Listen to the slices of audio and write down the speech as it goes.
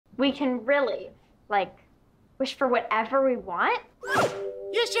we can really, like, wish for whatever we want?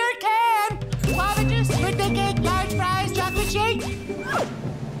 You sure can! Guava juice, birthday cake, large fries, chocolate shake.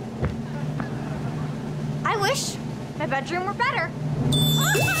 I wish my bedroom were better.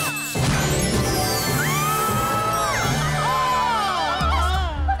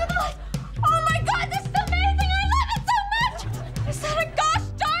 Oh my God, this is amazing! I love it so much! Is that a gosh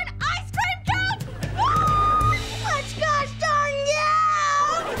darn ice cream cone? Let's gosh darn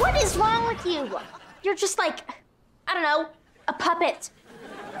yeah! What is wrong with you? You're just like, I don't know, a puppet.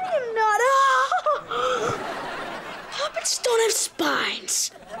 I'm not. Puppets don't have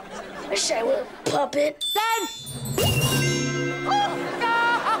spines. Wish I were a puppet. Done!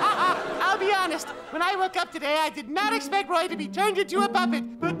 I'll be honest, when I woke up today, I did not expect Roy to be turned into a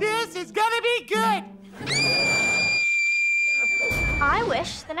puppet, but this is gonna be good! I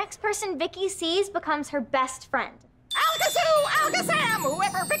wish the next person Vicky sees becomes her best friend. Algazoo, Algazam!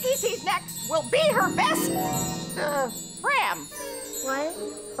 Whoever Vicky sees next will be her best, Fram. What?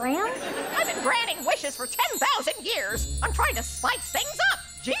 Fram? I've been granting wishes for 10,000 years. I'm trying to spice things up.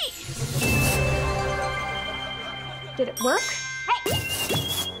 Jeez. Did it work? Hey!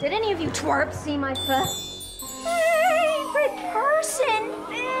 Did any of you twerps see my favorite person?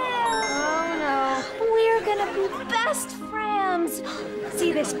 Oh no. We're gonna be best friends.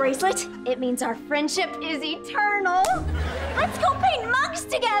 See this bracelet? It means our friendship is eternal. Let's go paint mugs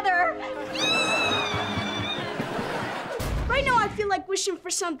together. Right now, I feel like wishing for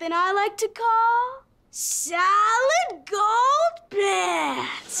something I like to call solid gold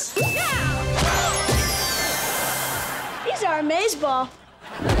pants. These are amazeball.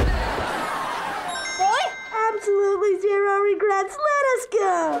 Roy? Absolutely zero regrets. Let us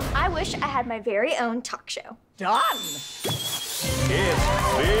go. I wish I had my very own talk show. Done. It's Viv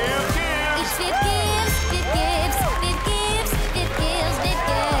Gives. It's Viv Gives, Viv Gives, Viv Gives, Viv Gives, Viv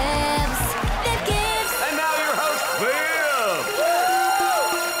Gives, Viv Gives. And now your host, Viv.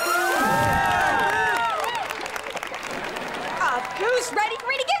 Who's ready for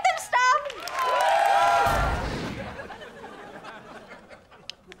me to give them stuff?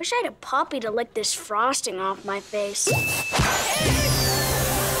 Wish I had a puppy to lick this frosting off my face. 10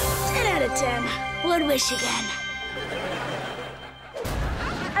 out of 10. Would wish again.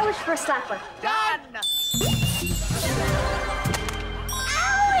 I wish for a slapper. Done.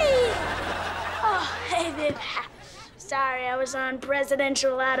 Owie! Oh, hey, Viv. Sorry, I was on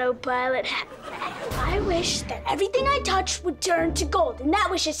presidential autopilot. I wish that everything I touched would turn to gold, and that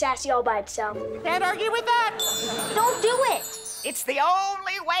wish is sassy all by itself. Can't argue with that. Don't do it. It's the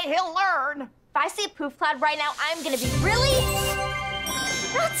only way he'll learn. If I see a poof cloud right now, I'm gonna be really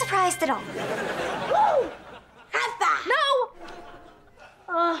not surprised at all. Woo! High five!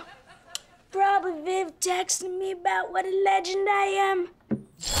 No! Probably Viv texting me about what a legend I am.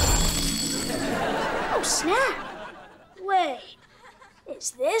 Oh, snap. Wait,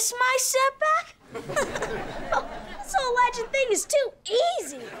 is this my setback? This whole legend thing is too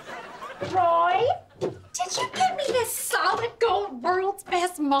easy. Roy, did you get me this solid gold world's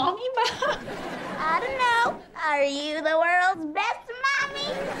best mommy mug? I don't know. Are you the world's best mommy?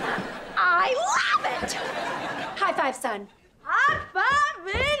 I love it! High five, son. High five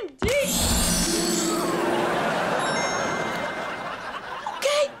indeed.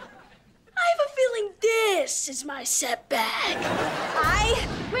 Okay, I have a feeling this is my setback. I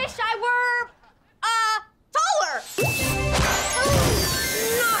wish I were, taller.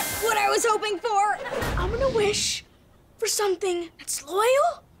 Not what I was hoping for. I'm gonna wish for something that's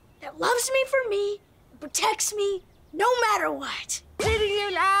loyal, that loves me for me, and protects me no matter what. Reading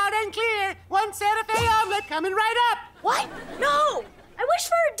you loud and clear. One Santa Fe omelet coming right up. What? No! I wish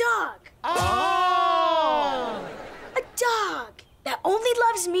for a dog. Oh! A dog that only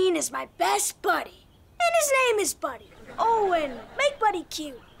loves me and is my best buddy. And his name is Buddy. Oh, and make Buddy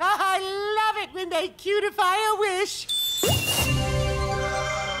cute. I love it when they cutify a wish.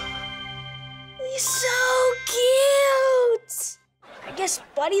 He's so cute. I guess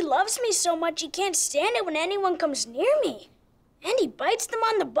Buddy loves me so much he can't stand it when anyone comes near me. And he bites them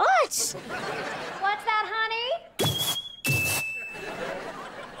on the butts. What's that, honey?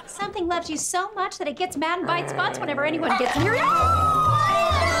 Something loves you so much that it gets mad and bites butts whenever anyone gets near it.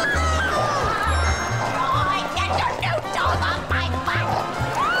 Get your new dog off my butt!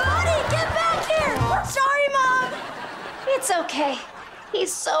 Buddy, get back here! Sorry, Mom. It's okay.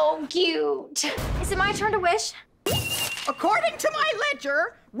 He's so cute. Is it my turn to wish? According to my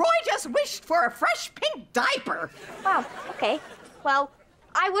ledger, Roy just wished for a fresh pink diaper. Wow, okay. Well,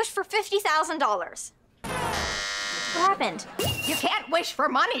 I wish for $50,000. What happened? You can't wish for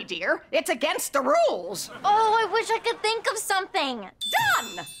money, dear. It's against the rules. Oh, I wish I could think of something.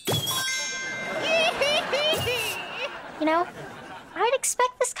 Done! You know, I'd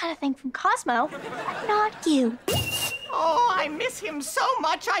expect this kind of thing from Cosmo, but not you. Oh, I miss him so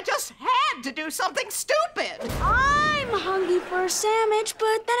much, I just had to do something stupid. I'm hungry for a sandwich,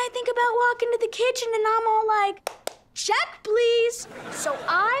 but then I think about walking to the kitchen and I'm all like, check, please. So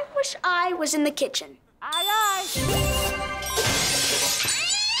I wish I was in the kitchen. Aye, aye.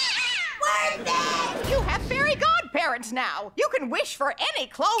 You have fairy godparents now. You can wish for any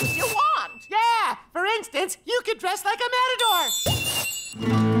clothes you want. Yeah, for instance, you could dress like a matador.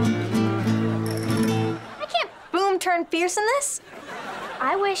 I can't boom turn fierce in this.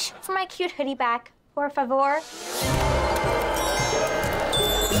 I wish for my cute hoodie back, por favor.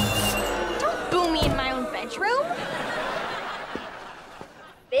 Don't boom me in my own bedroom.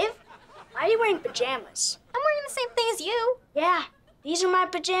 Viv, why are you wearing pajamas? I'm wearing the same thing as you. Yeah, these are my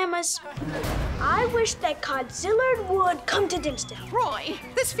pajamas. I wish that Godzilla would come to Dingston. Roy,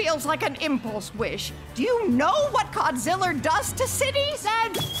 this feels like an impulse wish. Do you know what Godzilla does to cities?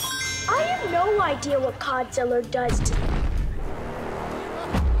 And I have no idea what Godzilla does to them.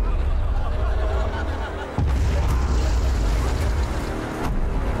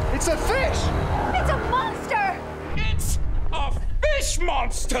 It's a fish! It's a monster! It's a fish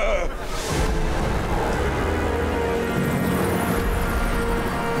monster!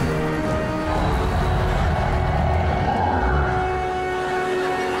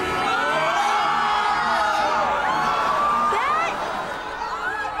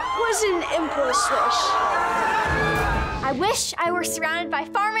 An impulse wish. I wish I were surrounded by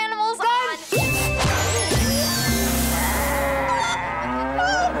farm animals on...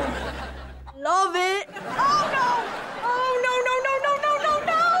 Love it. Oh, no! Oh,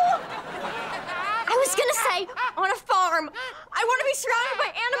 no. I was gonna say, on a farm. I want to be surrounded by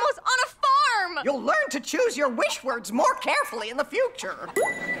animals on a farm! you'll learn to choose your wish words more carefully in the future.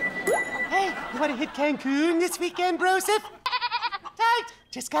 Hey, you want to hit Cancun this weekend, Broseph? Tight.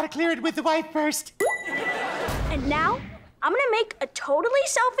 Just gotta clear it with the wife first. And now, I'm gonna make a totally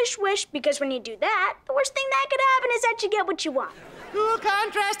selfish wish because when you do that, the worst thing that could happen is that you get what you want. Cool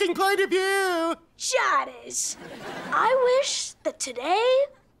contrasting point of view. Shot is. I wish that today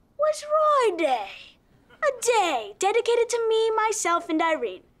was Roy Day. A day dedicated to me, myself, and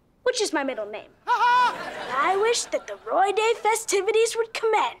Irene, which is my middle name. I wish that the Roy Day festivities would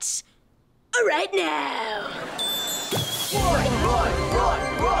commence right now. Roy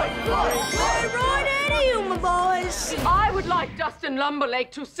Day to you, my boys. I would like Dustin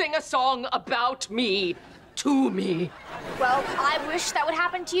Lumberlake to sing a song about me, to me. Well, I wish that would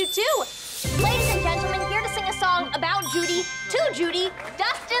happen to you, too. Ladies and gentlemen, here to sing a song about Judy, to Judy,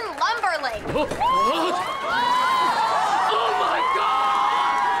 Dustin Lumberlake. What? Oh, my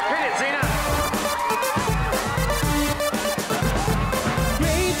God! Hit it, Zena!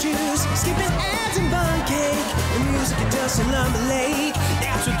 Grape juice, skipping ads and bun cake, the music of Dustin Lumberlake.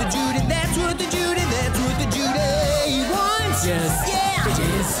 That's what the Judy wants. Yes, yeah, it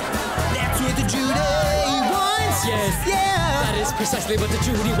is. That's what the Judy wants. Yes, yeah. That is precisely what the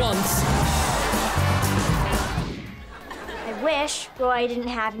Judy wants. I wish Roy didn't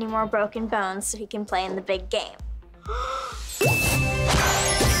have any more broken bones so he can play in the big game.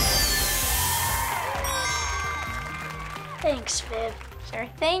 Thanks, Viv. Sure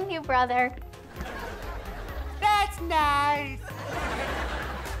thing, you brother. That's nice.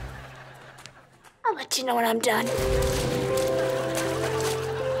 I'll let you know when I'm done.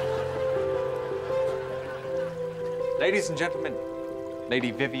 Ladies and gentlemen,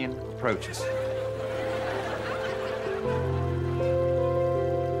 Lady Vivian approaches.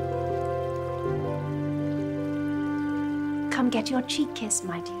 Come get your cheek kiss,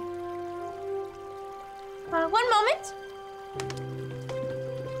 my dear. One moment.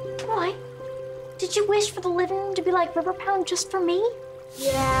 Roy, did you wish for the living room to be like River Pound just for me?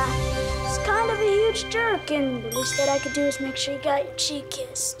 Yeah, he's kind of a huge jerk, and the least that I could do is make sure you got your cheek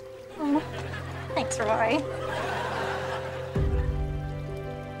kissed. Oh, thanks, Roy.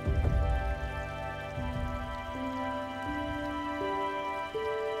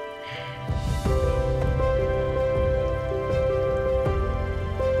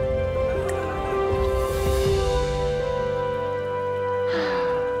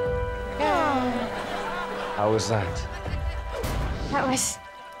 How was that? That was...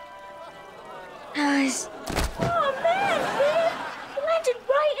 Oh, man, Viv! You landed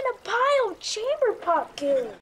right in a pile of chamber pop goo.